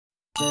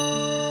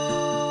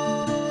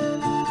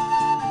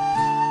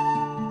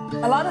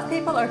A lot of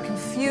people are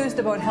confused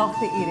about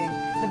healthy eating.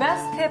 The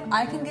best tip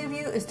I can give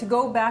you is to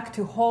go back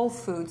to whole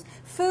foods.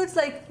 Foods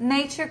like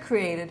nature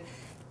created.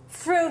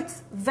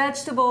 Fruits,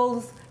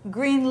 vegetables,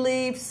 green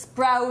leaves,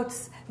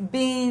 sprouts,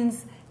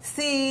 beans,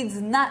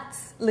 seeds,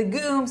 nuts,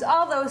 legumes,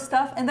 all those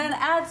stuff, and then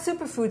add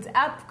superfoods.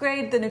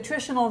 Upgrade the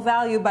nutritional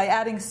value by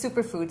adding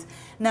superfoods.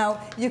 Now,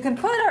 you can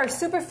put our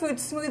superfood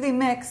smoothie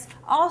mix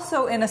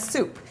also in a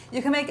soup.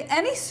 You can make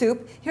any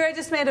soup. Here I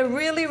just made a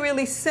really,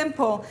 really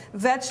simple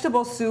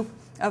vegetable soup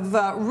of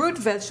root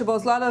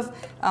vegetables, a lot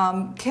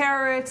of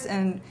carrots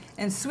and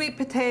sweet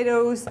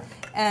potatoes.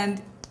 And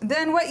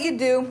then what you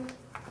do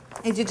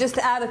is you just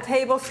add a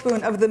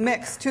tablespoon of the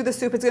mix to the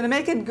soup. It's going to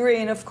make it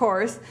green, of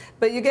course,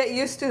 but you get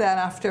used to that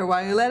after a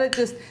while. You let it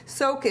just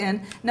soak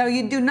in. Now,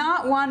 you do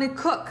not want to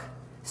cook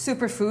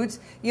superfoods.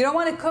 You don't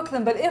want to cook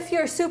them, but if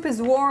your soup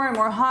is warm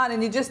or hot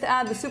and you just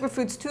add the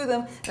superfoods to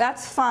them,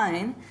 that's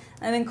fine.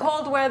 And in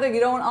cold weather, you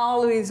don't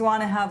always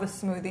want to have a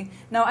smoothie.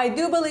 Now, I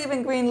do believe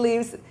in green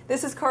leaves.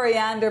 This is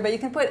coriander, but you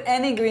can put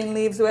any green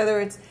leaves,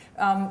 whether it's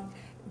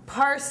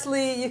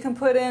parsley you can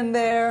put in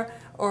there,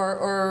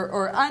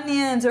 or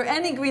onions, or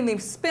any green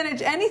leaves,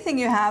 spinach, anything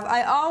you have.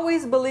 I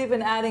always believe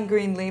in adding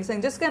green leaves.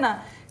 I'm just going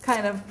to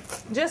kind of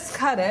just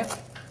cut it.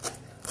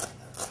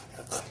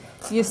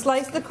 You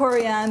slice the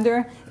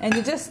coriander and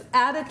you just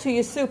add it to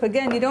your soup.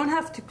 Again, you don't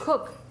have to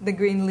cook the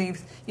green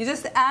leaves. You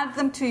just add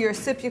them to your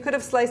soup. You could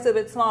have sliced it a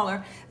bit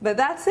smaller, but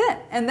that's it.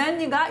 And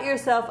then you got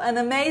yourself an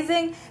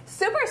amazing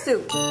super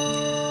soup.